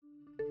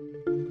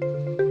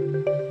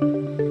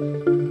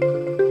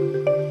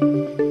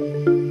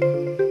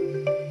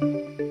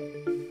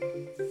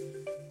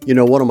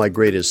One of my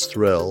greatest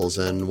thrills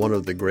and one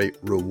of the great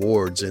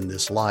rewards in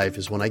this life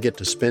is when I get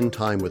to spend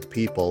time with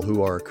people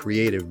who are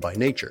creative by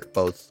nature,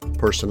 both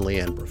personally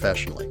and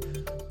professionally.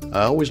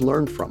 I always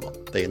learn from them.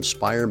 They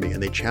inspire me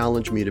and they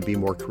challenge me to be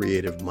more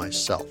creative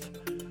myself.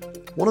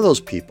 One of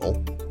those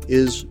people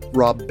is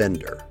Rob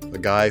Bender, a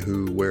guy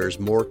who wears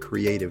more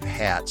creative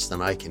hats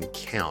than I can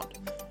count.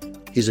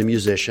 He's a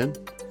musician,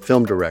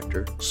 film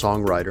director,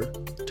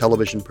 songwriter,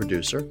 television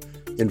producer,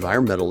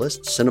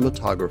 environmentalist,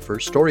 cinematographer,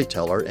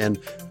 storyteller, and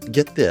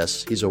get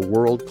this, he's a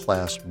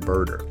world-class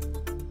birder.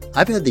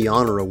 I've had the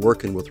honor of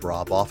working with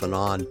Rob off and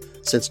on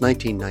since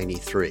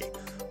 1993,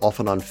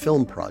 often on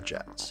film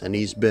projects, and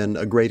he's been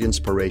a great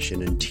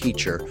inspiration and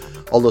teacher,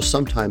 although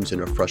sometimes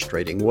in a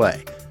frustrating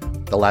way.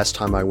 The last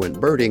time I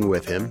went birding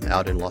with him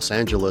out in Los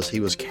Angeles, he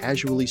was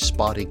casually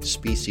spotting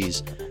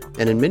species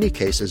and in many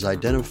cases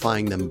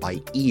identifying them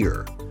by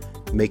ear,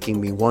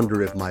 making me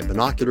wonder if my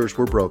binoculars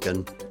were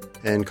broken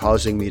and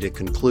causing me to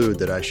conclude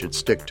that I should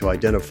stick to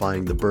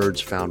identifying the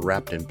birds found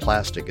wrapped in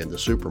plastic in the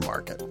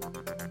supermarket.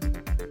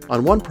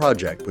 On one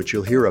project, which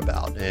you'll hear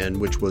about, and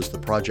which was the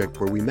project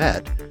where we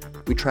met,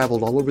 we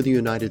traveled all over the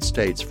United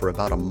States for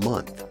about a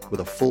month with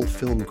a full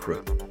film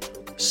crew.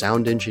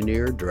 Sound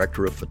engineer,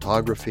 director of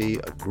photography,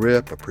 a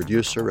grip, a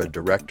producer, a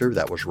director,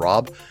 that was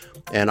Rob,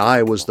 and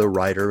I was the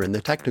writer and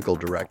the technical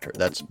director,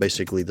 that's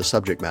basically the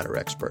subject matter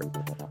expert.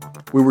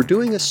 We were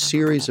doing a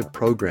series of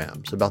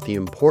programs about the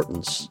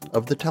importance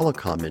of the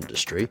telecom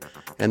industry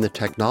and the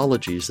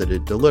technologies that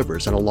it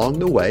delivers, and along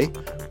the way,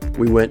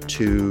 we went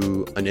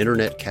to an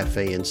internet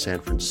cafe in San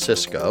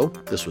Francisco.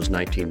 This was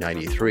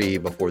 1993,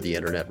 before the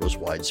internet was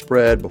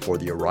widespread, before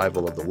the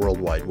arrival of the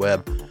World Wide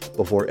Web,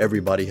 before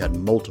everybody had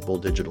multiple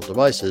digital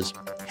devices,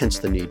 hence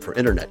the need for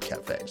internet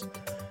cafes.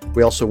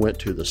 We also went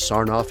to the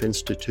Sarnoff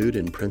Institute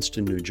in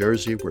Princeton, New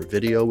Jersey, where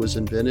video was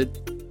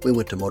invented. We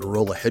went to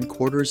Motorola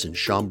headquarters in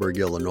Schaumburg,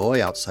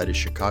 Illinois, outside of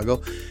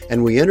Chicago,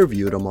 and we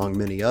interviewed, among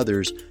many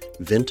others,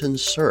 Vinton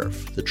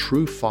Cerf, the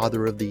true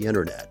father of the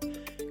internet.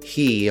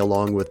 He,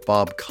 along with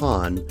Bob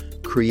Kahn,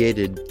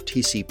 created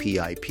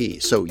TCP/IP,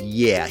 so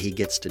yeah, he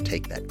gets to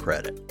take that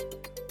credit.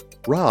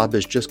 Rob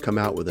has just come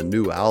out with a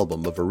new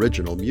album of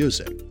original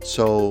music,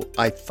 so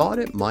I thought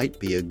it might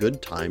be a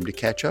good time to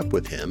catch up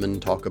with him and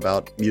talk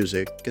about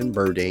music and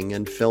birding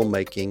and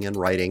filmmaking and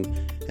writing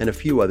and a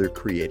few other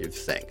creative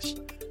things.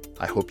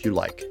 I hope you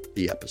like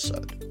the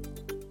episode.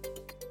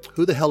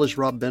 Who the hell is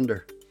Rob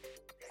Bender?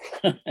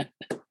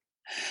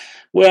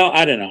 Well,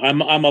 I don't know.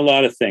 I'm a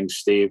lot of things,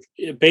 Steve.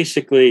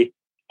 Basically,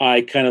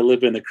 I kind of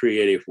live in the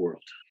creative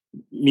world.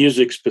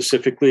 Music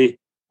specifically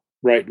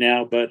right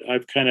now, but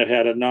I've kind of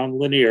had a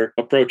nonlinear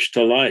approach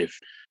to life.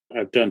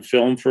 I've done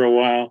film for a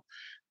while,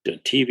 done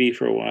TV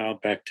for a while,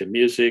 back to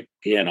music,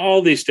 and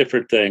all these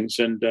different things,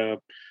 and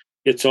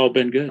it's all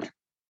been good.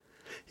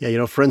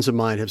 Yeah, friends of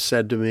mine have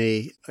said to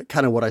me,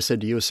 kind of what I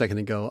said to you a second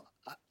ago,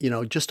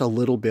 just a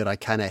little bit, I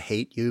kind of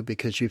hate you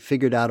because you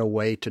figured out a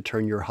way to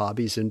turn your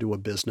hobbies into a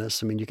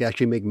business. I mean, you can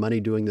actually make money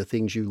doing the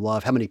things you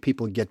love. How many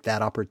people get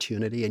that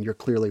opportunity? And you're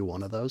clearly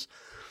one of those.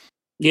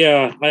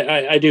 Yeah,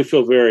 I do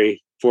feel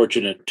very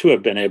fortunate to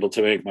have been able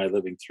to make my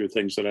living through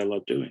things that I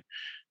love doing,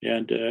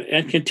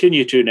 and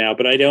continue to now.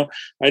 But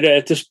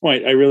at this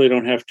point, I really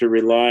don't have to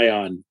rely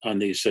on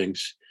these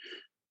things,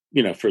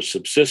 for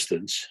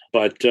subsistence.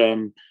 But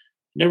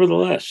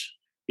nevertheless,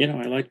 I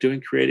like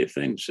doing creative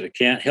things. I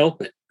can't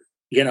help it.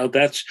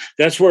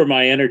 That's where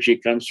my energy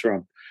comes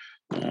from.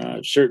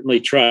 I've certainly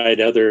tried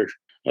other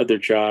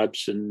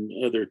jobs and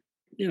other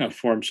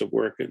forms of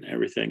work and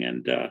everything,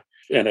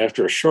 and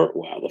after a short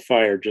while, the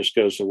fire just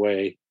goes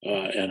away,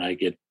 and I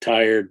get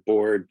tired,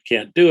 bored,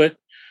 can't do it.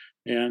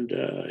 And,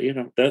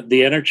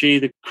 the energy,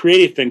 the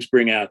creative things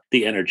bring out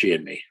the energy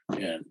in me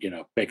and,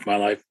 make my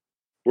life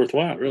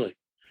worthwhile, really.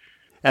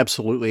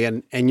 Absolutely.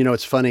 And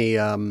it's funny.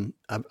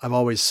 I've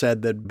always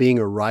said that being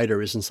a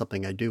writer isn't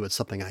something I do, it's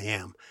something I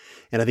am.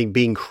 And I think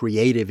being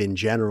creative in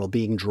general,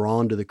 being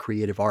drawn to the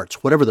creative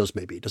arts, whatever those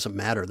may be, it doesn't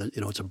matter that,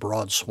 it's a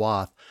broad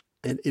swath.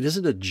 And it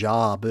isn't a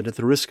job, but at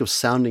the risk of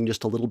sounding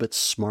just a little bit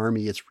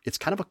smarmy, it's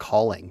kind of a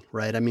calling,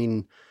 right? I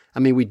mean,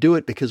 we do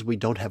it because we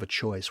don't have a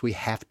choice. We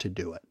have to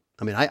do it.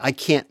 I mean, I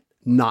can't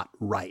not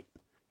write.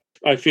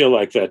 I feel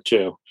like that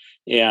too.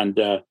 And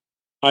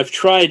I've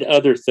tried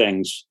other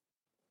things,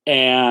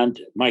 and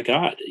my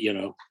God,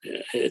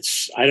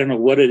 I don't know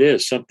what it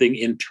is. Something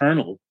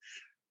internal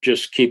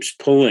just keeps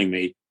pulling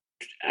me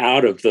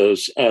out of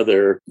those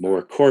other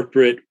more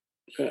corporate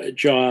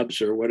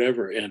jobs or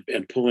whatever,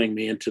 and pulling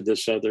me into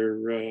this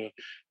other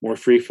more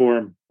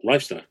free-form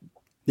lifestyle.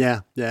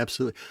 Yeah,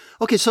 absolutely.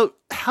 Okay, so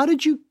how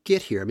did you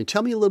get here? I mean,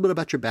 tell me a little bit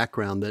about your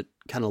background that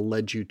kind of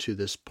led you to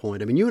this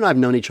point. I mean, you and I have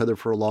known each other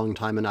for a long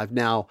time, and I've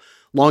now,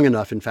 long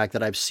enough, in fact,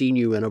 that I've seen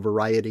you in a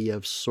variety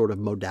of sort of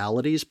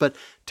modalities. But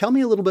tell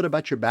me a little bit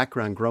about your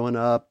background, growing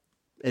up,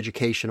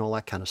 education, all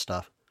that kind of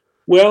stuff.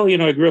 Well,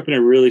 I grew up in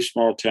a really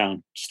small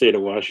town, state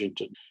of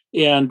Washington.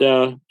 And,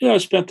 I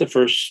spent the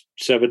first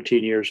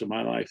 17 years of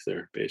my life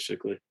there,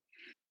 basically.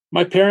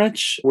 My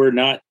parents were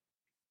not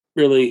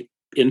really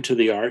into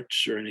the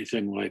arts or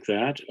anything like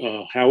that.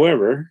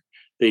 However,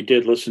 They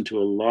did listen to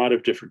a lot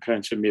of different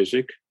kinds of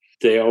music.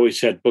 They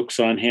always had books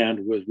on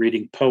hand with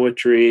reading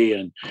poetry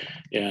and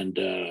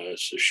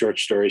short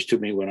stories to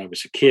me when I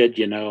was a kid,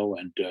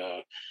 and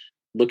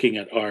looking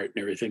at art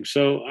and everything.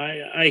 So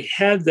I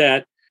had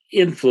that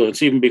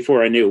influence even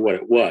before I knew what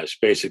it was.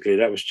 Basically,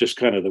 that was just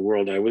kind of the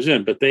world I was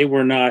in. But they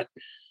were not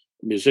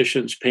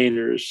musicians,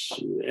 painters,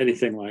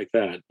 anything like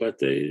that. But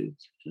they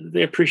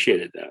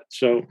appreciated that.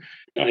 So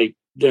I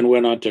then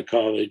went on to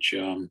college.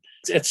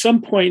 At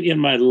some point in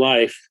my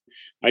life,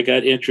 I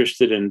got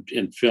interested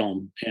in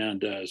film.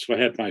 And so I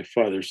had my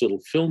father's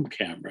little film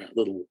camera,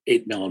 little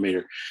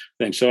 8mm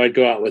thing. So I'd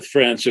go out with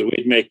friends and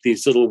we'd make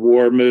these little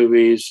war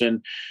movies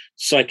and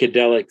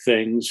psychedelic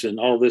things and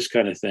all this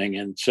kind of thing.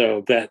 And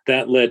so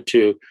that led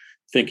to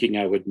thinking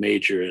I would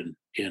major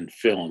in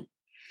film.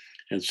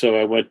 And so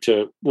I went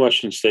to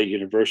Washington State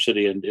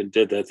University and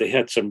did that. They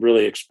had some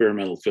really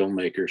experimental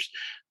filmmakers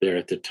there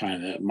at the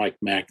time. Mike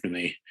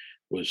McNamee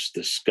was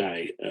this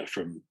guy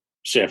from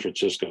San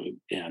Francisco.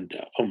 And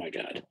oh my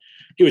God,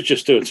 he was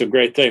just doing some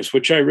great things,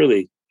 which I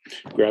really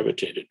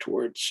gravitated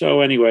towards.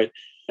 So anyway,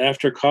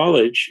 after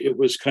college, it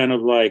was kind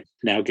of like,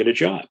 now get a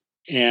job.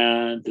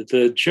 And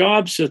the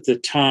jobs at the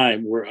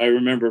time I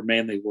remember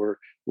mainly were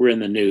in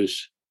the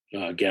news,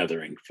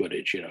 gathering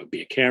footage,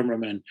 be a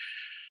cameraman,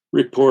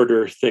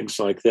 reporter, things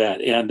like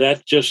that. And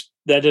that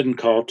didn't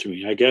call to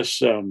me. I guess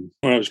when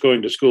I was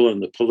going to school in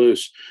the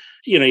Palouse,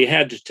 you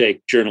had to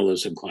take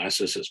journalism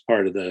classes as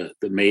part of the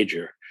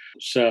major.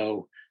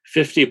 So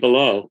 50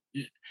 below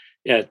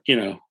at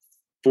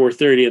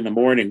 4:30 in the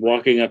morning,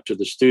 walking up to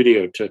the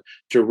studio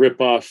to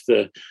rip off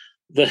the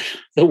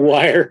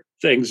wire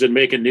things and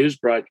make a news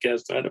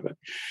broadcast out of it.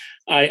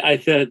 I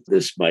thought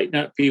this might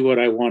not be what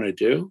I want to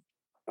do.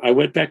 I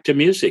went back to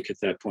music at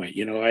that point.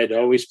 I'd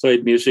always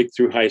played music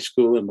through high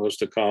school and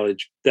most of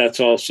college. That's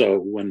also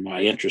when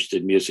my interest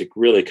in music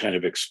really kind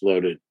of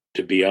exploded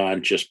to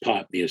beyond just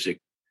pop music.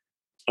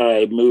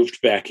 I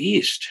moved back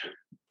east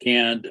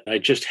and I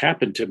just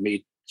happened to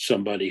meet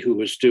somebody who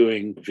was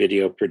doing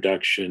video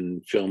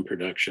production, film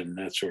production,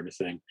 that sort of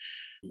thing,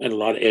 and a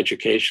lot of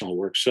educational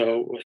work.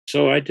 So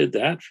I did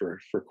that for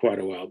quite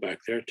a while back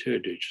there too,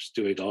 just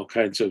doing all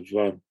kinds of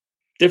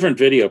different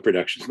video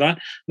productions, not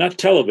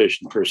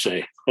television per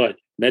se, but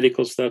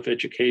medical stuff,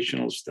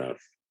 educational stuff.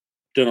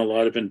 Done a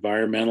lot of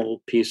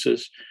environmental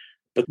pieces,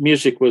 but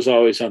music was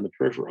always on the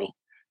peripheral.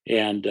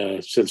 And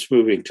since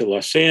moving to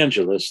Los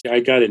Angeles, I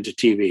got into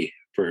TV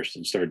first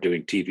and started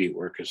doing TV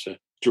work as a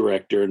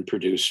director and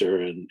producer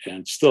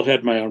and still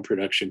had my own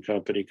production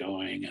company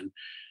going.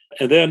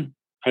 And then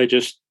I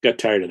just got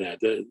tired of that.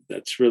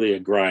 That's really a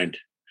grind,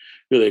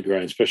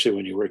 especially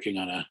when you're working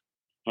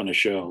on a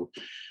show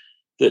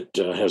that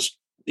has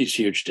these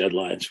huge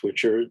deadlines,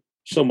 which are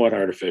somewhat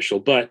artificial,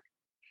 but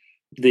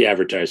the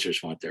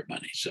advertisers want their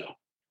money. So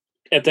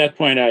at that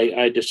point,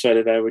 I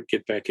decided I would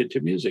get back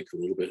into music a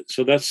little bit.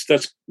 So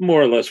that's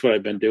more or less what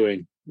I've been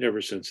doing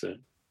ever since then.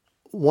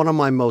 One of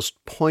my most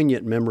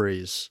poignant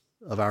memories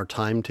of our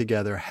time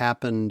together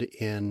happened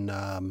in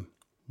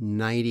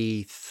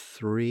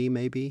 93,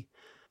 maybe.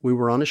 We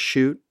were on a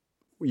shoot.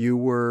 You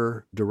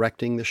were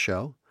directing the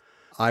show.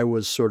 I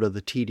was sort of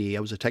the TD. I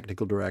was a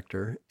technical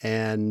director.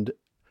 And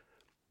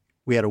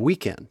we had a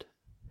weekend.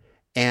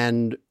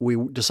 And we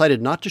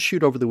decided not to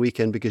shoot over the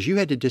weekend because you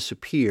had to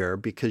disappear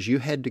because you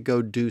had to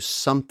go do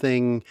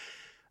something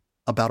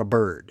about a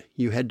bird.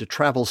 You had to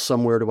travel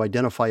somewhere to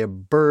identify a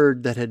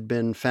bird that had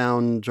been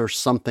found or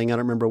something. I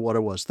don't remember what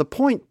it was. The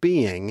point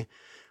being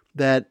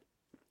that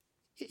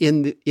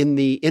in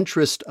the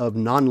interest of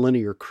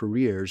nonlinear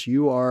careers,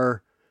 you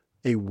are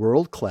a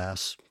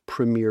world-class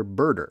premier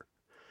birder.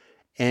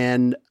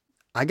 And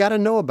I got to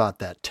know about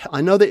that.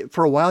 I know that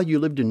for a while you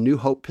lived in New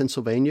Hope,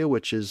 Pennsylvania,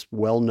 which is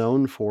well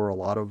known for a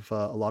lot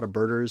of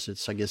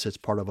birders. I guess it's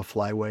part of a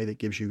flyway that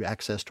gives you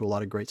access to a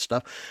lot of great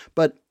stuff.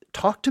 But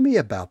talk to me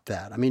about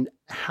that. I mean,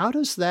 how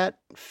does that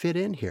fit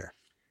in here?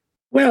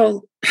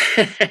 Well,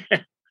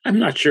 I'm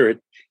not sure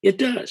it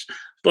does,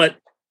 but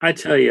I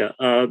tell you,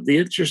 the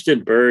interest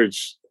in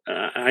birds,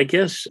 I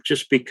guess,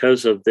 just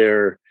because of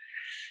the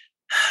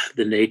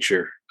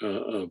nature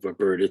of a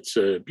bird. It's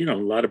a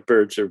lot of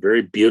birds are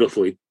very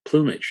beautifully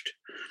plumaged,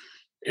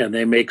 and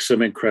they make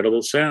some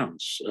incredible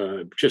sounds.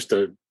 Just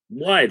a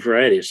wide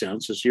variety of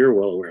sounds, as you're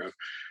well aware of.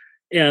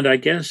 And I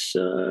guess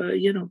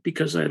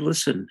because I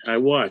listen, I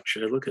watch,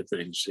 I look at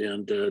things,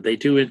 and they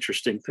do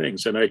interesting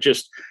things. And it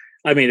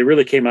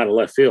really came out of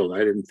left field. I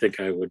didn't think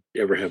I would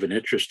ever have an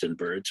interest in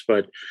birds,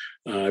 but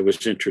I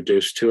was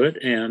introduced to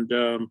it, and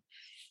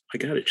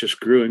it just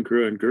grew and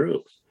grew and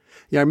grew.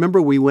 Yeah, I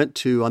remember we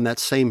went on that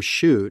same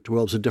shoot.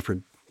 Well, it was a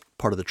different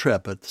part of the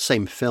trip, but the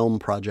same film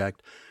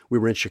project. We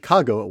were in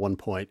Chicago at one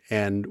point,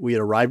 and we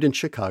had arrived in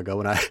Chicago,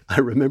 and I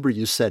remember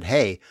you said,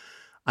 "Hey,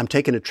 I'm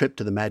taking a trip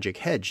to the Magic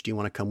Hedge. Do you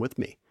want to come with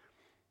me?"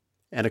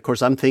 And of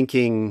course, I'm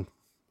thinking,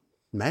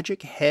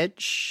 Magic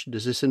Hedge?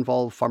 Does this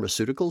involve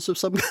pharmaceuticals of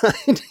some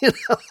kind?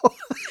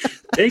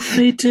 Take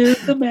me to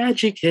the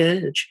magic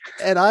hedge.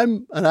 And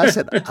I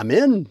said, I'm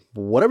in.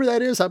 Whatever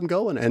that is, I'm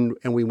going.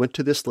 And we went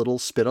to this little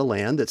spit of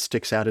land that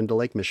sticks out into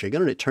Lake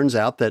Michigan. And it turns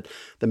out that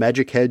the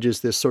magic hedge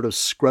is this sort of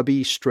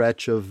scrubby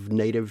stretch of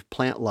native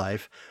plant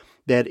life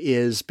that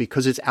is,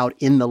 because it's out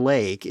in the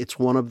lake, it's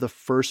one of the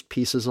first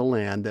pieces of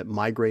land that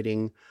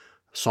migrating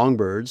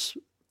songbirds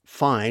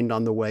find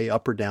on the way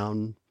up or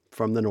down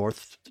from the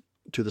north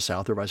to the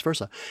south or vice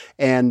versa.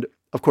 And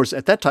of course,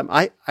 at that time,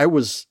 I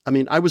was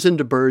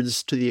into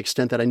birds to the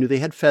extent that I knew they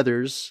had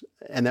feathers,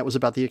 and that was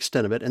about the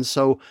extent of it. And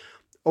so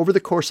over the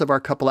course of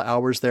our couple of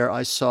hours there,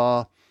 I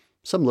saw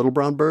some little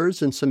brown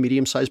birds and some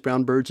medium-sized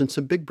brown birds and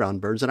some big brown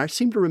birds. And I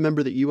seem to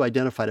remember that you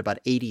identified about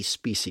 80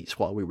 species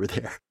while we were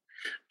there.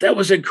 That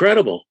was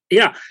incredible.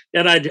 Yeah.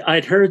 And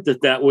I'd heard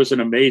that was an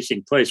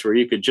amazing place where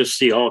you could just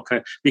see all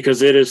kinds,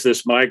 because it is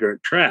this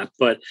migrant trap.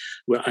 But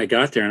I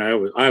got there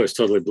and I was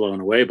totally blown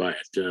away by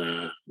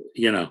it.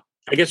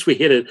 I guess we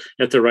hit it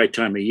at the right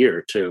time of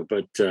year too.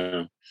 But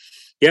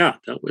yeah,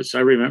 I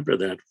remember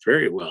that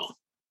very well.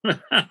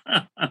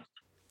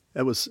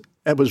 That was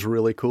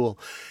really cool.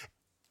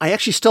 I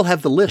actually still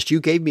have the list. You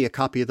gave me a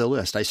copy of the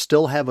list. I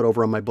still have it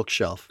over on my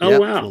bookshelf. Oh,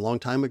 wow. From a long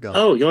time ago.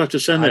 Oh, you'll have to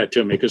send that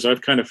to me because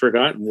I've kind of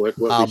forgotten what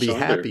I'll be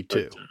happy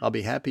to. I'll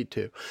be happy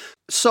to.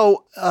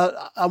 So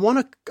I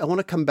want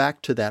to come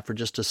back to that for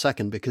just a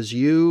second because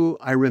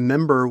I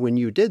remember when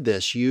you did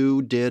this,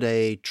 you did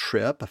a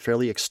trip, a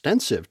fairly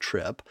extensive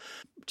trip,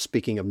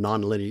 speaking of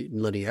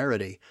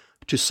non-linearity,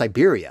 to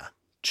Siberia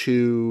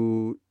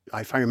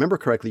if I remember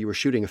correctly, you were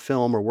shooting a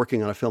film or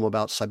working on a film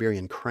about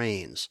Siberian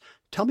cranes.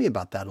 Tell me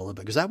about that a little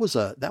bit, because that was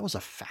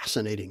a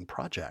fascinating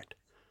project.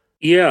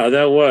 Yeah,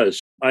 that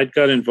was. I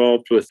got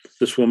involved with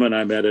this woman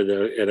I met at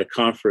a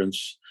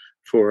conference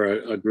for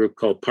a group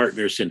called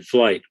Partners in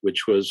Flight,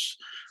 which was,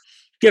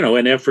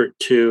 an effort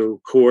to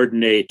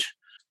coordinate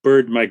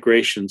bird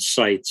migration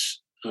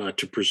sites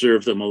to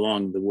preserve them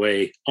along the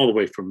way, all the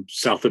way from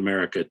South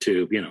America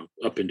to,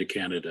 up into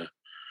Canada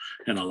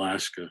and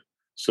Alaska,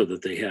 so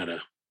that they had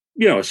a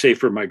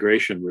safer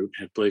migration route,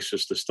 had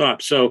places to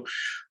stop. So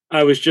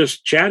I was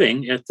just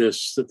chatting at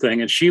this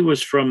thing, and she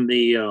was from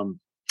the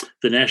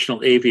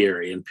National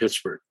Aviary in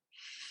Pittsburgh.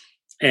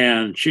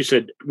 And she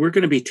said, we're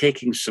going to be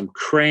taking some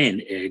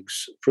crane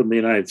eggs from the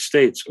United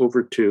States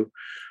over to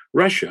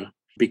Russia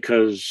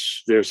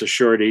because there's a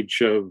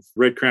shortage of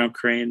red-crowned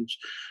cranes.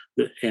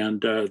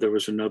 And there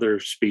was another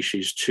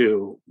species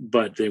too,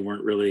 but they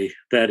weren't really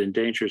that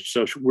endangered.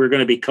 So we're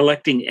going to be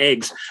collecting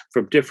eggs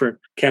from different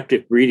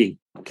captive breeding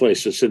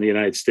places in the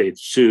United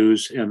States,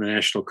 zoos and the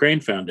National Crane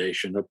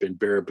Foundation up in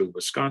Baraboo,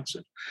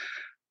 Wisconsin.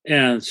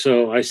 And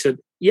so I said,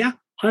 yeah,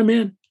 I'm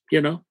in,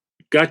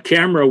 got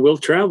camera, we'll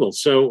travel.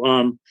 So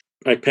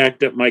I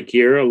packed up my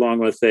gear along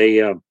with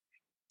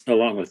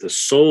a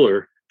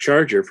solar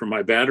charger for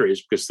my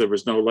batteries because there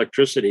was no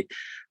electricity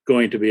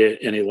going to be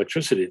any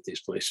electricity at these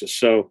places.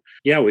 So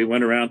yeah, we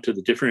went around to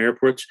the different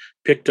airports,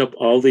 picked up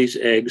all these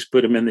eggs,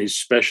 put them in these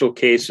special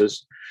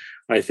cases.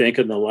 I think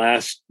in the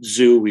last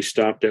zoo we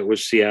stopped at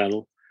was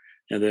Seattle,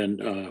 and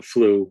then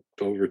flew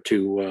over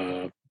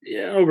to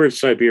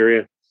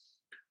Siberia,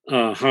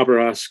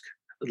 Khabarovsk,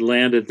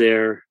 landed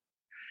there,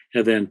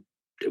 and then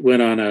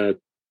went on a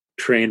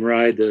train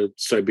ride, the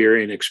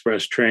Siberian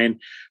Express train,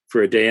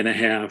 for a day and a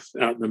half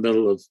out in the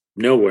middle of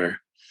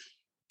nowhere.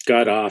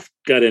 Got off,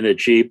 got in a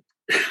Jeep,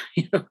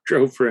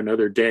 drove for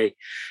another day,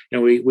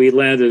 and we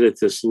landed at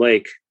this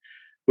lake,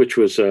 which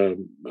was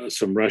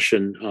some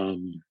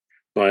Russian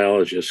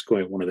biologists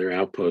going to one of their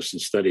outposts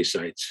and study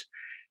sites.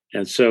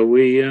 And so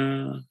we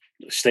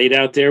stayed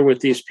out there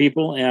with these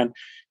people and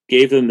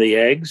gave them the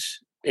eggs,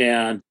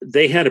 and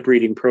they had a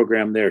breeding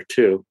program there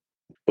too.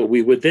 But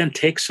we would then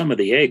take some of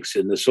the eggs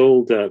in this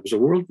old, it was a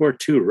World War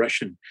II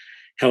Russian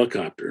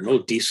helicopter, an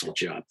old diesel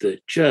job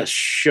that just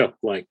shook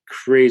like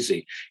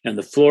crazy, and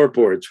the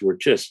floorboards were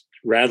just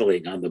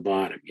rattling on the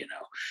bottom.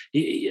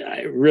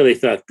 I really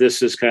thought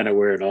this is kind of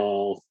where it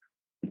all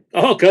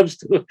comes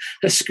to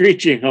a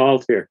screeching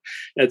halt here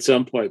at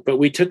some point. But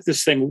we took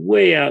this thing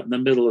way out in the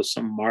middle of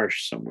some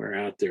marsh somewhere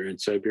out there in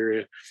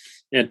Siberia,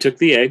 and took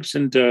the eggs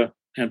and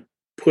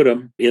put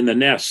them in the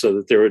nest so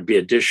that there would be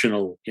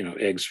additional,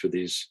 eggs for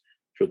these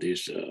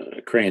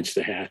cranes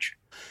to hatch.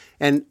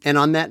 And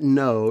on that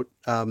note,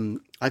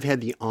 I've had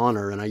the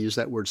honor, and I use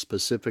that word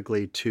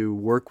specifically, to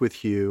work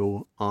with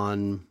you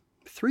on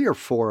 3 or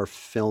 4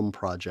 film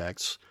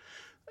projects.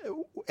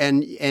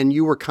 And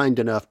you were kind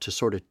enough to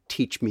sort of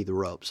teach me the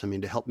ropes. I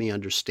mean, to help me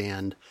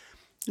understand,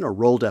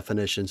 role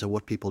definitions and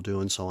what people do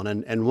and so on.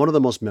 And one of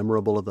the most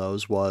memorable of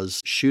those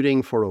was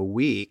shooting for a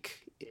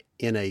week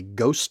in a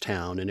ghost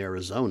town in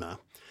Arizona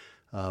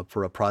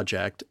for a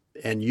project.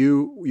 And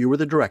you were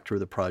the director of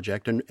the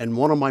project. And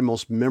one of my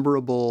most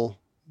memorable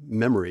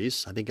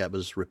memories, I think that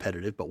was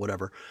repetitive, but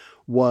whatever,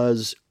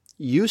 was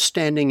you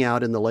standing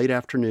out in the late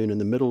afternoon in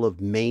the middle of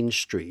Main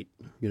Street,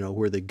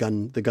 where the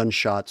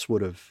gunshots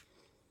would have,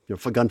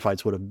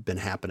 gunfights would have been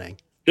happening.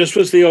 This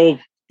was the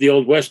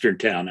old Western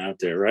town out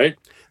there, right?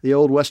 The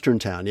old Western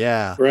town,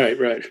 yeah. Right.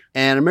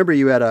 And I remember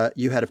you had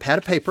a pad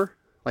of paper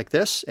like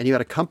this, and you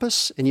had a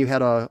compass, and you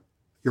had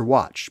your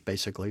watch,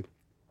 basically.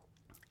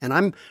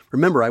 And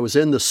remember, I was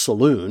in the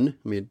saloon.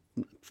 I mean,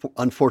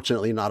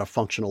 unfortunately, not a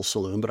functional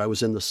saloon, but I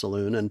was in the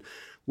saloon and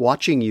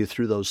watching you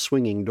through those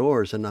swinging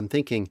doors. And I'm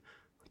thinking,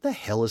 what the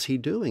hell is he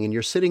doing? And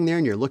you're sitting there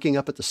and you're looking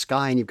up at the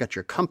sky and you've got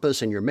your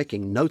compass and you're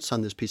making notes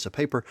on this piece of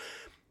paper.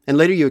 And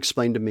later you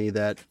explained to me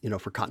that,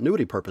 for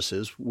continuity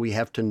purposes, we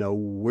have to know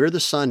where the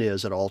sun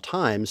is at all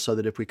times so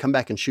that if we come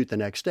back and shoot the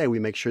next day, we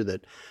make sure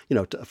that,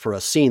 for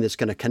a scene that's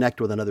going to connect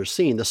with another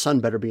scene, the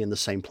sun better be in the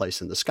same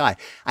place in the sky.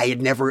 I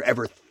had never,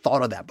 ever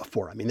thought of that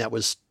before. I mean,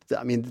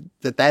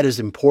 that is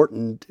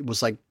important. It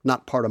was like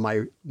not part of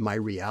my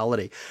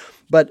reality.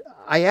 But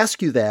I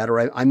ask you that,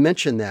 or I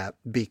mention that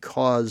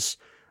because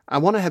I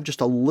want to have just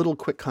a little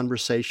quick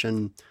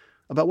conversation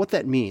about what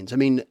that means. I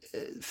mean,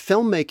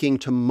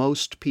 filmmaking to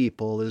most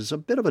people is a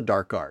bit of a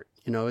dark art.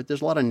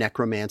 There's a lot of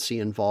necromancy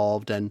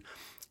involved and,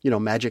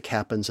 magic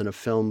happens and a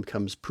film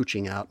comes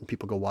pooching out and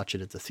people go watch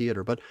it at the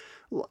theater. But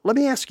let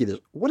me ask you this.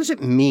 What does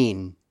it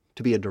mean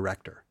to be a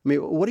director? I mean,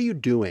 what are you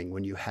doing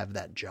when you have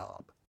that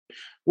job?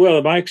 Well,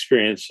 in my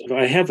experience,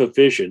 I have a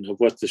vision of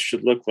what this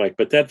should look like,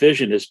 but that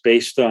vision is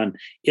based on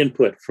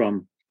input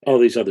from all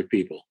these other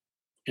people.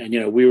 And,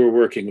 we were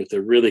working with a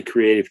really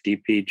creative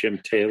DP, Jim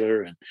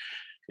Taylor,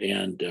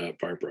 and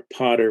Barbara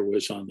Potter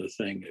was on the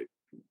thing,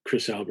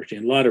 Chris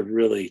Albertine, a lot of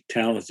really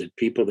talented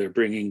people they're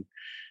bringing,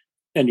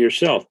 and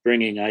yourself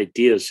bringing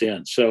ideas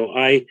in. So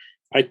I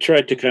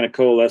tried to kind of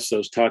coalesce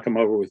those, talk them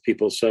over with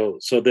people. So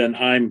then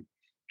I'm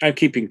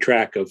keeping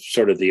track of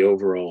sort of the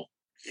overall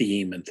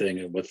theme and thing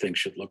and what things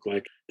should look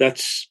like.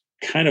 That's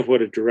kind of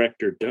what a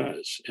director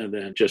does. And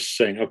then just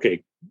saying,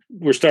 okay,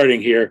 we're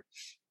starting here.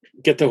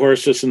 Get the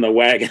horses and the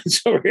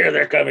wagons over here.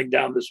 They're coming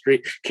down the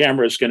street.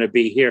 Camera's going to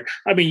be here.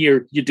 I mean,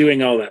 you're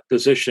doing all that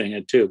positioning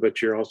it too,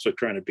 but you're also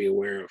trying to be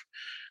aware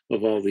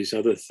of all these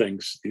other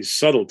things, these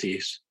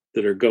subtleties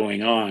that are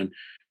going on.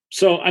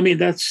 So, I mean,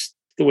 that's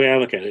the way I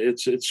look at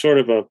it. It's sort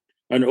of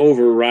an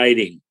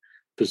overriding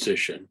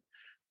position,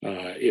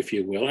 if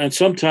you will. And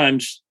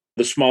sometimes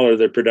the smaller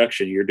the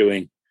production, you're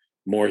doing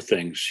more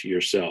things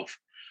yourself,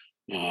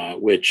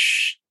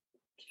 which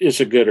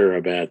is a good or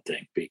a bad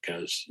thing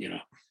because,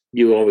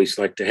 you always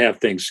like to have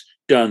things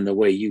done the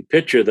way you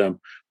picture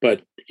them.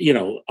 But,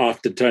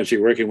 oftentimes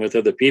you're working with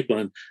other people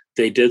and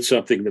they did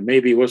something that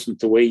maybe wasn't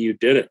the way you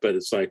did it, but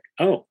it's like,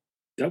 oh,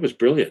 that was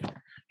brilliant.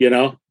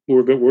 We're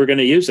going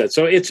to use that.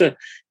 So it's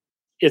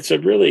a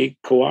really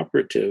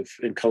cooperative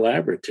and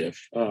collaborative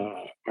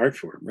art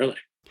form, really.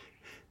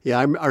 Yeah,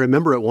 I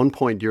remember at one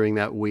point during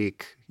that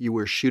week, you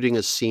were shooting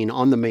a scene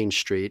on the main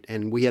street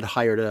and we had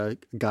hired a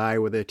guy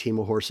with a team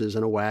of horses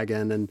and a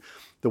wagon, and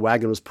the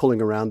wagon was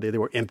pulling around. They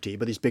were empty,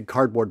 but these big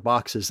cardboard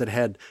boxes that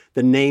had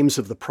the names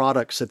of the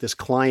products that this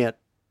client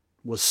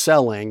was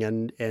selling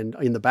and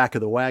in the back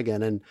of the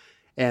wagon.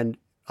 And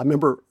I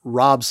remember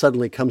Rob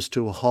suddenly comes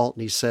to a halt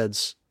and he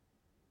says,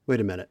 wait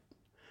a minute,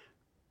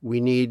 we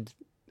need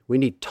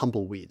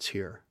tumbleweeds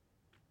here.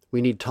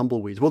 We need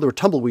tumbleweeds. Well, there were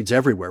tumbleweeds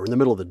everywhere. We're in the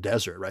middle of the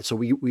desert, right? So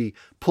we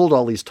pulled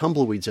all these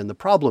tumbleweeds in. The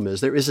problem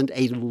is there isn't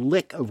a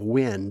lick of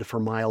wind for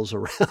miles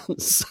around.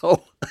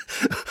 So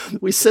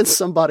we sent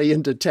somebody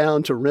into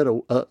town to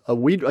rent a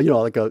weed,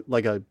 like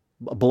a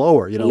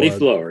blower, a leaf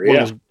blower,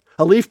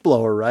 a leaf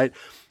blower, right?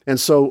 And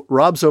so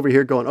Rob's over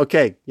here going,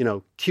 okay,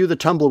 cue the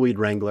tumbleweed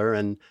wrangler.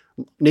 And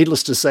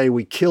needless to say,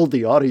 we killed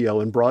the audio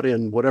and brought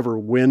in whatever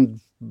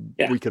wind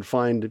we could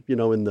find,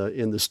 in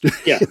the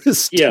studio.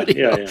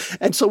 Yeah.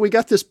 And so we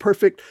got this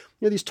perfect,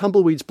 these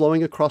tumbleweeds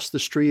blowing across the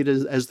street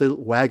as the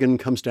wagon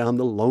comes down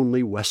the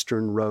lonely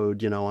western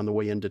road, on the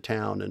way into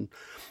town. And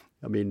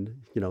I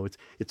mean,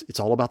 it's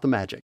all about the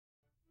magic.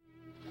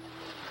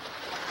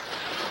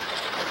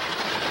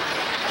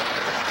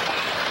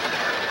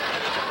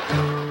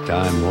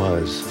 Time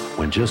was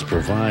when just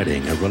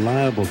providing a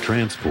reliable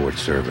transport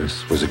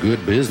service was a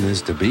good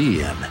business to be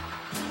in.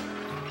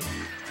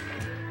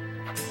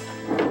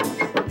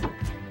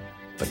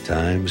 But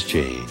times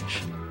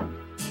change.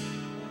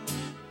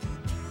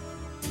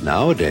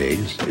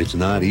 Nowadays, it's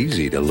not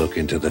easy to look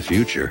into the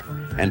future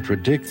and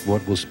predict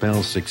what will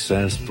spell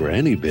success for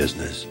any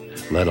business,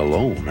 let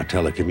alone a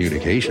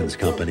telecommunications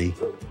company.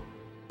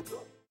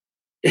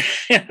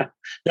 Yeah,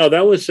 no,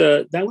 that was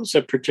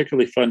a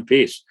particularly fun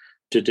piece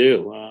to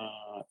do,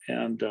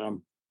 and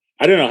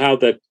I don't know how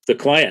the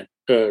client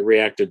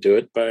reacted to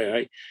it,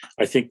 but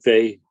I think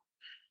they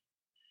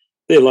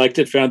liked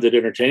it, found it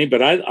entertaining.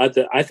 But I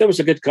thought it was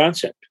a good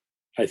concept,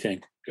 I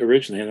think,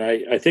 originally. And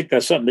I think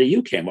that's something that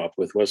you came up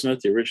with, wasn't it?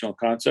 The original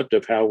concept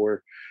of how we're,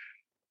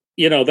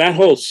 that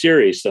whole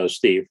series, though,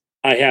 Steve,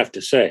 I have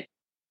to say,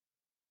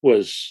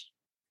 was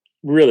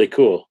really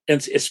cool.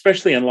 And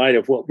especially in light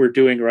of what we're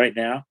doing right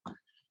now,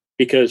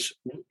 because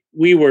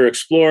we were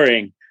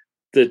exploring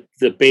the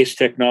base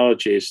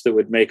technologies that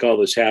would make all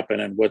this happen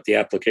and what the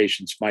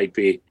applications might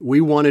be. We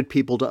wanted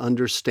people to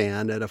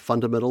understand at a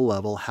fundamental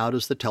level, how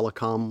does the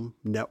telecom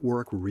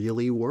network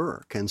really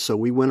work? And so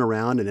we went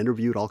around and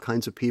interviewed all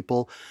kinds of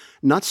people,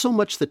 not so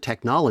much the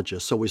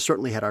technologists, so we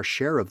certainly had our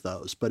share of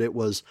those, but it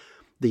was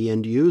the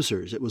end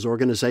users. It was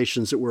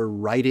organizations that were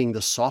writing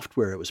the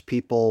software. It was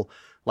people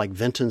like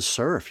Vinton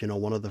Cerf,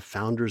 one of the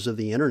founders of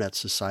the Internet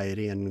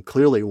Society, and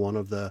clearly one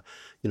of the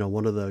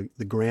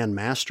grand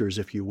masters,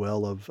 if you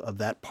will, of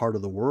that part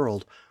of the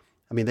world.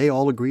 I mean, they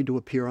all agreed to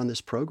appear on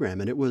this program,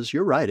 and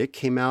you're right, it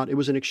came out, it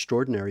was an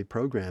extraordinary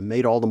program,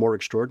 made all the more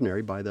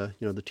extraordinary by the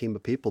team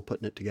of people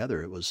putting it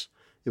together. It was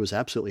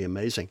absolutely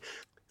amazing.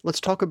 Let's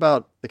talk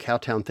about the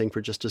Cowtown thing for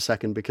just a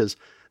second, because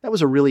that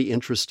was a really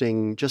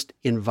interesting, just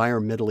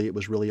environmentally, it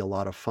was really a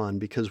lot of fun,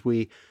 because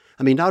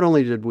not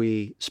only did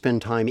we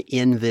spend time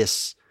in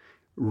this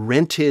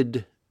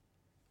rented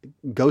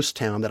ghost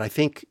town that I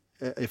think,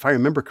 if I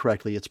remember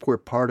correctly, it's where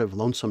part of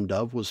Lonesome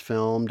Dove was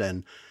filmed,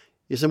 and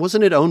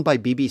wasn't it owned by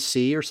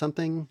BBC or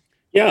something?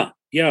 Yeah.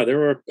 There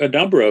were a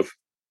number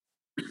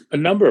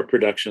of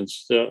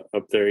productions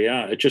up there.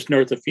 Yeah, just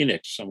north of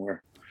Phoenix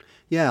somewhere.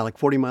 Yeah, like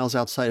 40 miles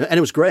outside, and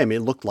it was great. I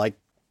mean, it looked like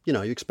you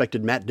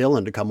expected Matt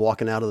Dillon to come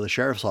walking out of the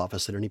sheriff's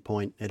office at any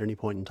point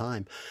in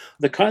time.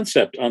 The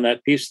concept on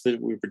that piece that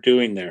we were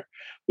doing there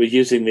was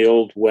using the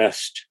Old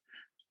West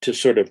to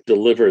sort of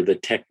deliver the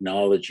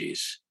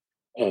technologies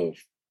of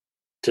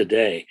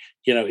today.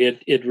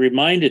 It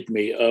reminded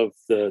me of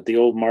the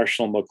old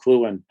Marshall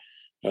McLuhan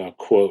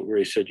quote where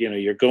he said,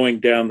 you're going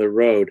down the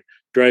road,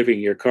 driving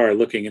your car,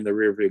 looking in the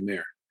rearview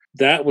mirror.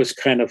 That was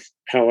kind of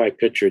how I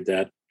pictured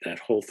that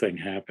whole thing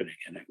happening.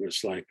 And it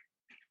was like,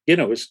 it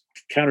was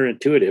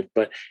counterintuitive,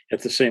 but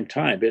at the same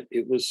time,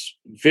 it was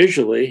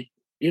visually,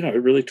 it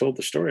really told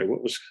the story.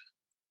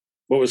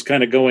 What was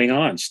kind of going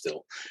on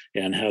still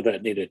and how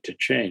that needed to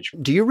change.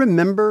 Do you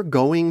remember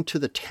going to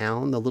the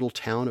little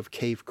town of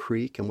Cave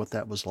Creek, and what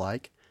that was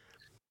like?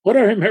 What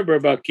I remember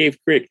about Cave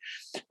Creek,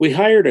 we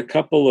hired a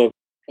couple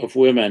of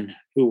women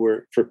who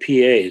were for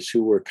PAs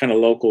who were kind of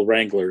local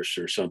wranglers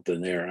or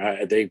something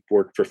there. They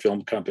worked for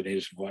film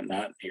companies and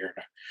whatnot here.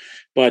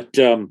 But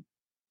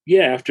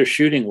after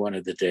shooting one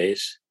of the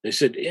days, they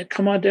said,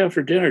 come on down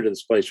for dinner to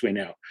this place we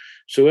know.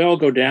 So we all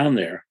go down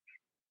there,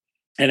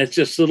 and it's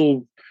this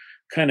little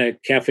kind of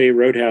cafe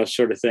roadhouse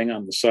sort of thing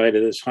on the side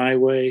of this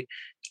highway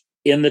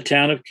in the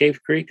town of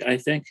Cave Creek, I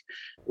think,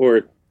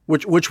 or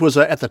which was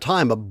at the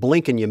time a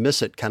blink and you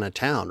miss it kind of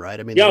town, right?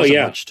 I mean, there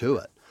wasn't much to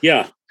it.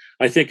 Yeah,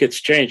 I think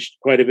it's changed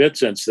quite a bit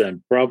since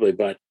then, probably.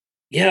 But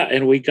yeah,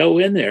 and we go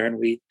in there and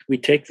we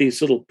take these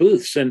little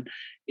booths, and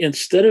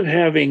instead of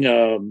having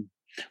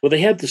they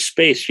had the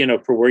space,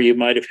 for where you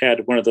might have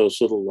had one of those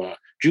little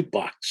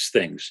jukebox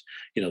things,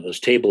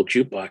 those table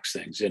jukebox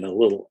things in a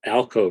little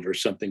alcove or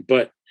something,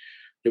 but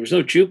there was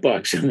no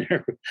jukebox in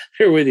there.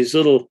 There were these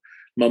little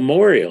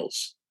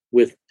memorials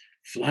with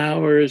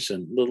flowers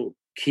and little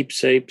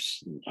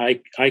keepsakes, and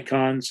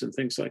icons and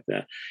things like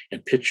that,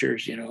 and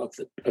pictures,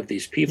 of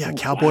these people. Yeah,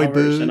 cowboy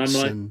boots. And I'm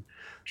like,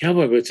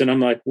 cowboy boots. And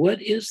I'm like,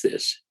 what is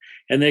this?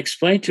 And they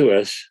explained to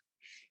us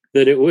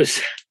that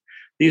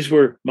these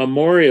were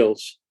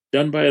memorials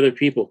done by other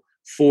people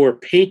for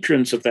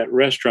patrons of that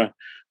restaurant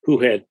who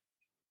had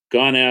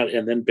gone out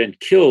and then been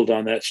killed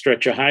on that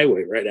stretch of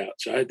highway right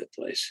outside the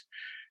place.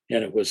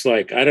 And it was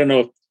like, I don't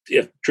know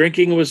if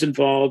drinking was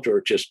involved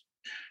or just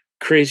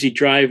crazy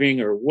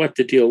driving or what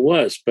the deal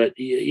was, but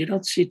you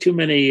don't see too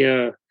many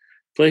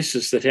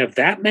places that have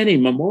that many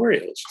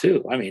memorials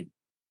too. I mean,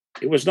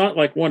 it was not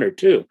like one or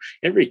two.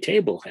 Every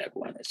table had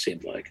one, it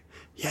seemed like.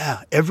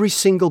 Yeah, every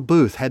single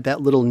booth had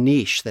that little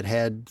niche that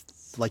had,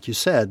 like you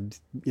said,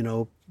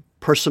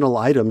 personal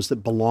items that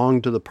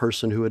belonged to the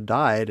person who had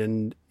died,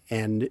 and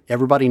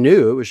everybody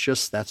knew it was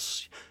just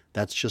that's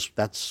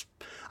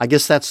I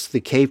guess that's the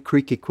Cave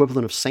Creek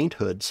equivalent of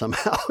sainthood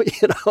somehow,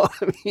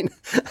 I mean.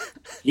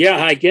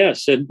 Yeah, I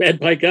guess. And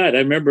by God, I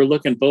remember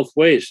looking both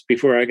ways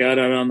before I got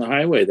out on the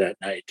highway that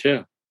night,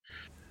 too.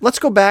 Let's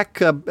go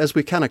back, as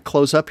we kind of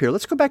close up here,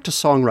 let's go back to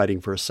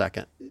songwriting for a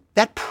second.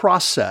 That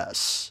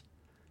process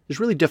is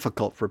really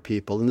difficult for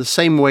people in the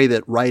same way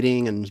that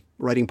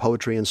writing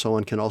poetry and so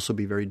on can also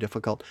be very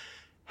difficult.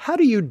 How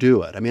do you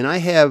do it? I mean, I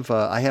have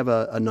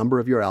a number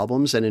of your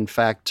albums, and in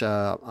fact,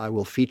 I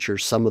will feature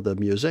some of the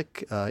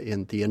music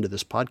in the end of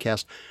this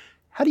podcast.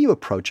 How do you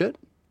approach it?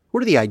 Where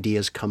do the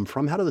ideas come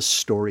from? How do the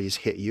stories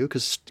hit you?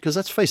 Because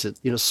let's face it,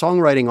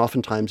 songwriting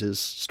oftentimes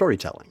is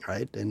storytelling,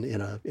 right?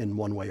 In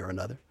one way or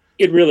another.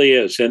 It really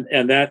is,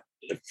 and that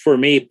for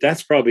me,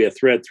 that's probably a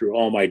thread through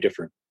all my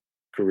different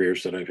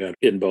careers that I've had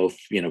in both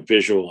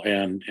visual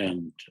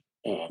and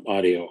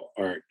audio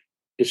art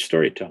is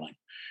storytelling.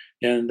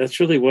 And that's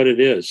really what it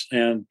is.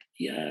 And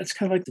it's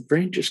kind of like the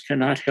brain just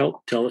cannot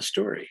help tell a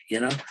story,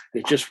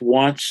 It just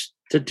wants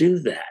to do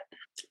that.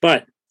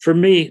 But for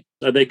me,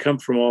 they come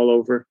from all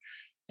over.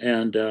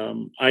 And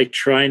I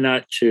try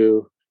not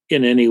to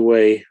in any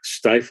way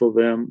stifle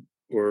them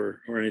or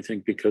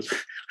anything, because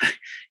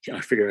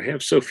I figure I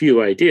have so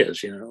few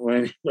ideas,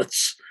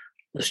 let's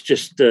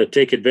just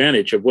take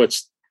advantage of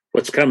what's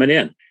coming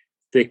in.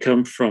 They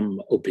come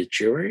from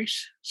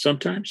obituaries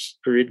sometimes.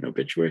 I read an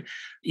obituary,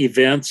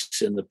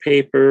 events in the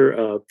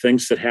paper,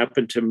 things that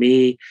happen to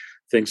me,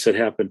 things that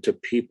happen to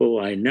people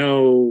I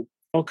know,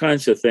 all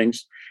kinds of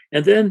things.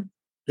 And then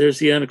there's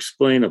the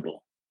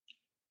unexplainable.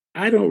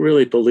 I don't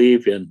really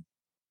believe in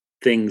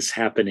things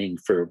happening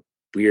for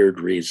weird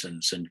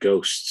reasons and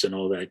ghosts and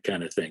all that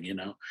kind of thing,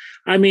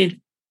 I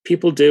mean,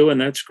 people do, and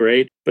that's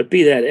great. But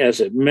be that as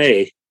it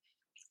may,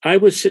 I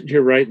was sitting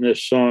here writing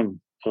this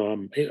song.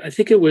 I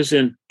think it was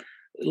in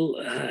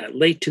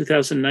late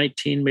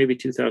 2019, maybe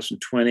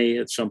 2020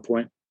 at some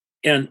point.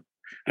 And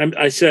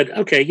I said,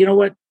 okay, you know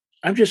what?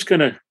 I'm just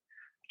gonna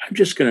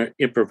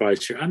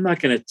improvise here. I'm not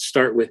gonna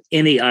start with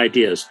any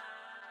ideas.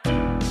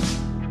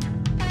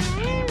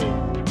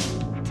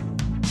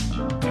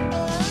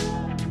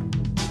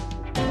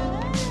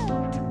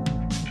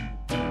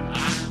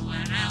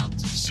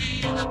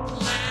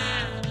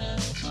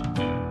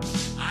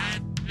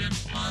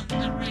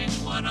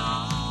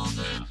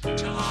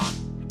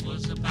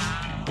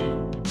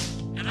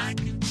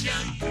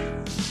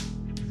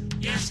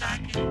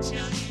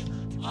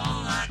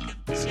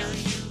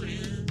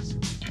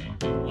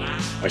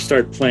 I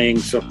started playing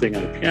something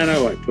on the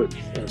piano. I put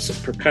some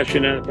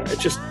percussion in it, but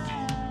it's just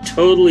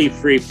totally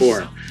free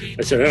form.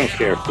 I said, I don't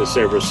care if this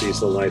ever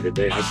sees the light of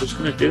day. I'm just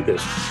going to do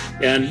this.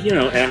 And,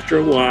 after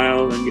a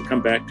while, and you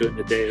come back to it in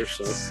a day or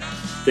so,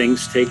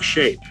 things take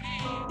shape.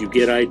 You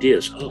get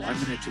ideas. Oh,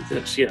 I'm going to do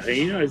this. Yeah.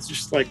 It's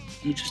just like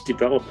you just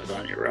develop it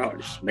on your own.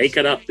 Just make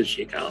it up as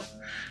you go,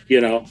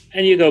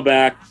 and you go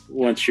back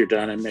once you're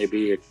done and maybe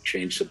you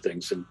change some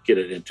things and get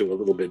it into a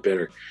little bit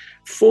better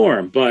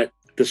form. But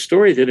the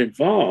story that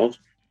involved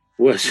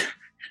was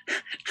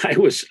I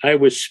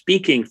was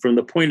speaking from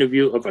the point of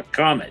view of a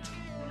comet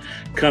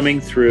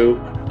coming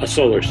through a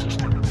solar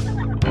system.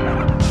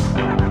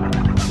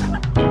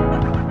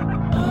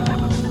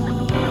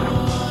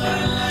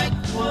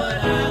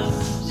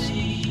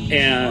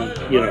 And,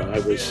 I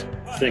was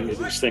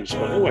thinking these things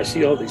about, I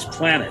see all these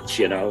planets,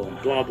 and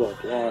blah, blah,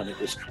 blah. And it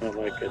was kind of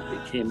like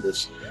it became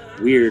this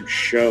weird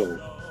show.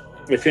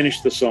 I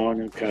finished the song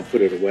and kind of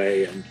put it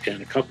away. And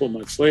a couple of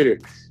months later,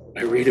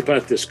 I read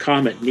about this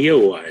comet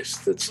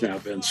Neowise that's now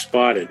been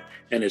spotted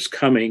and is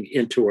coming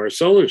into our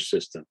solar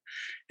system.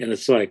 And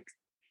it's like,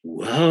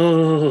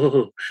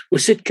 whoa,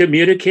 was it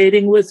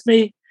communicating with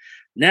me?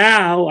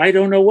 Now I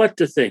don't know what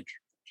to think,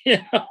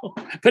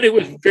 but it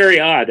was very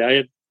odd.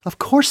 Of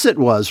course it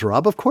was,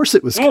 Rob. Of course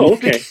it was. Oh,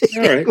 okay.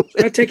 All right.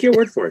 I'll take your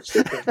word for it.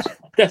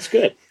 That's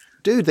good.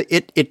 Dude,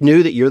 it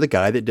knew that you're the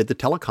guy that did the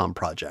telecom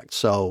project.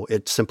 So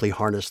it simply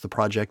harnessed the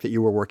project that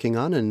you were working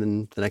on. And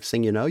then the next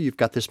thing you know, you've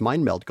got this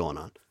mind meld going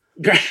on.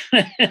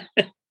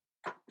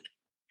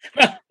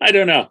 Well, I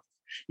don't know.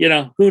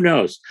 Who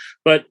knows?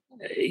 But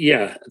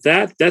yeah,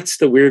 that's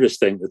the weirdest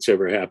thing that's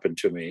ever happened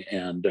to me.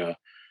 And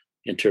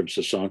in terms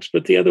of songs,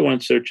 but the other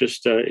ones are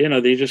just,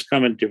 they just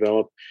come and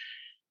develop.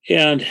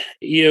 And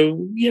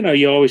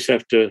I always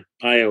have to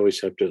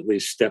at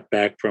least step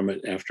back from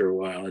it after a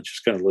while and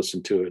just kind of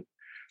listen to it,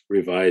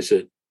 revise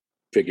it,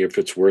 figure if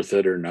it's worth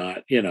it or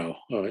not.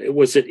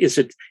 Is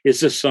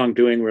this song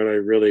doing what I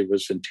really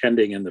was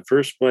intending in the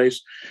first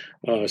place?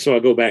 So I'll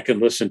go back and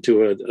listen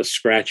to a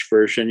scratch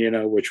version,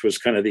 which was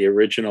kind of the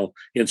original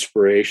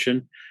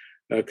inspiration.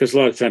 Because a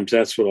lot of times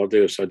that's what I'll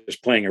do. So I'm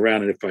just playing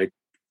around, and if I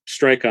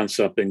strike on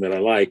something that I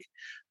like,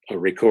 I'll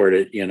record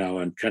it,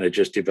 and kind of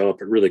just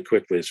develop it really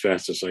quickly as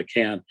fast as I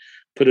can,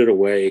 put it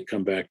away,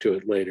 come back to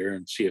it later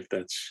and see if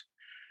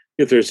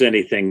there's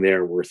anything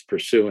there worth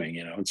pursuing,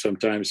 and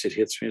sometimes it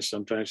hits me,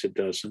 sometimes it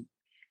doesn't.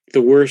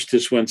 The worst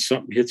is when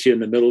something hits you in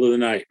the middle of the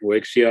night,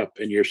 wakes you up,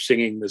 and you're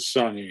singing this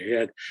song in your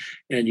head.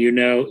 And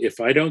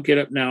if I don't get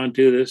up now and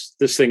do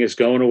this thing is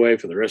going away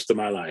for the rest of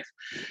my life.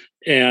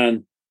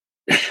 And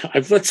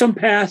I've let some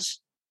pass,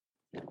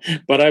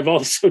 but I've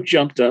also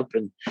jumped up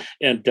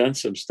and done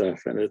some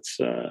stuff. And it's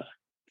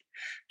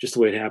just the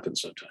way it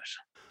happens sometimes.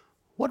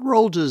 What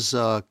role does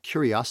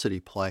curiosity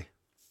play?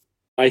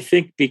 I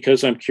think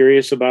because I'm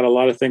curious about a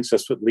lot of things,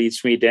 that's what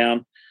leads me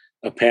down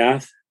a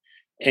path.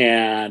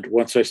 And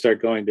once I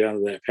start going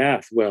down that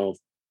path, well,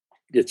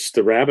 it's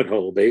the rabbit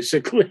hole,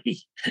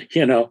 basically,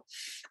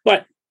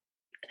 But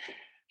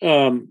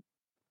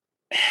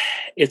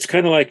it's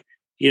kind of like,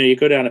 you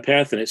go down a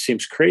path and it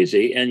seems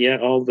crazy. And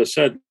yet all of a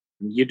sudden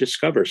you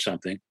discover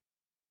something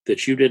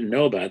that you didn't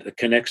know about that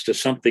connects to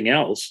something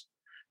else.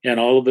 And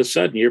all of a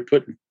sudden you're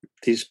putting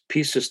these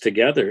pieces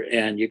together,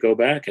 and you go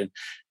back and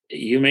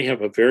you may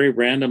have a very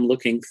random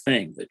looking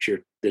thing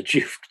that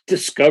you've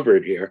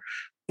discovered here,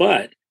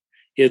 but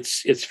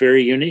it's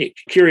very unique.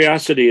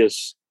 Curiosity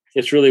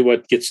it's really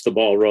what gets the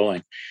ball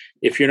rolling.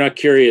 If you're not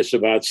curious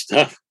about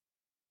stuff,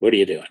 what are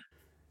you doing?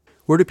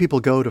 Where do people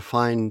go to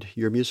find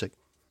your music?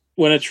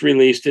 When it's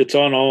released, it's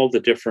on all the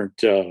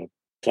different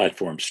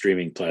platforms,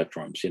 streaming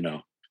platforms,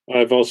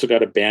 I've also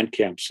got a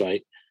Bandcamp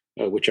site,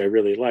 which I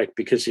really like,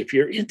 because if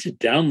you're into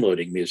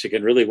downloading music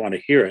and really want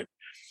to hear it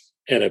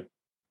at a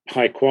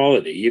high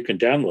quality, you can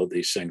download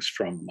these things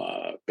from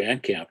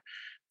Bandcamp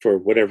for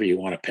whatever you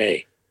want to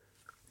pay.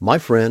 My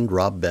friend,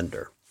 Rob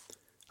Bender.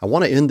 I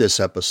want to end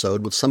this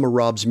episode with some of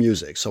Rob's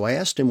music, so I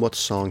asked him what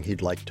song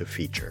he'd like to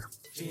feature.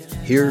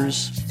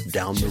 Here's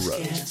Down the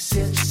Road.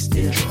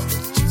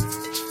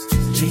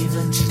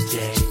 Leaving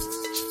today,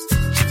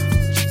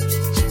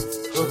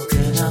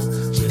 hooking up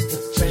with the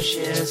fresh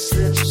air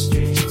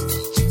slipstream.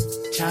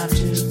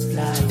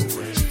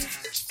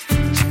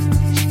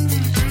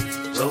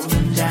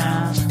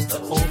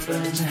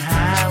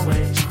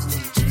 highway,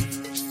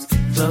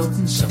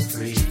 floating so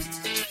free.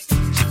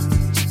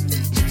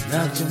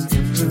 Nothing to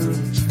prove,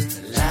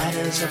 light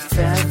as a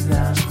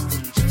feather,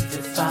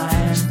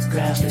 defying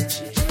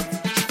gravity.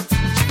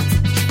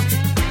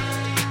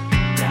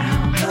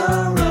 Down the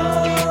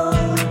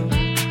road,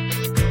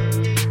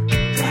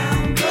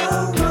 down the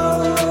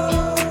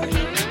road.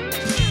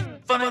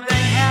 Funny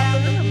thing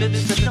happened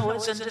amidst the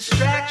noise and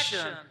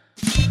distraction.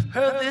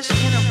 Heard this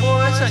inner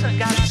voice and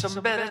got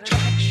some better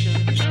traction.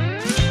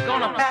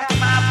 Gonna pack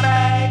my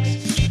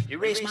bags,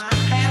 erase my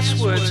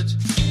passwords,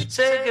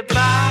 say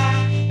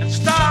goodbye, and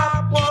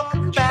start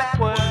walking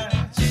backwards.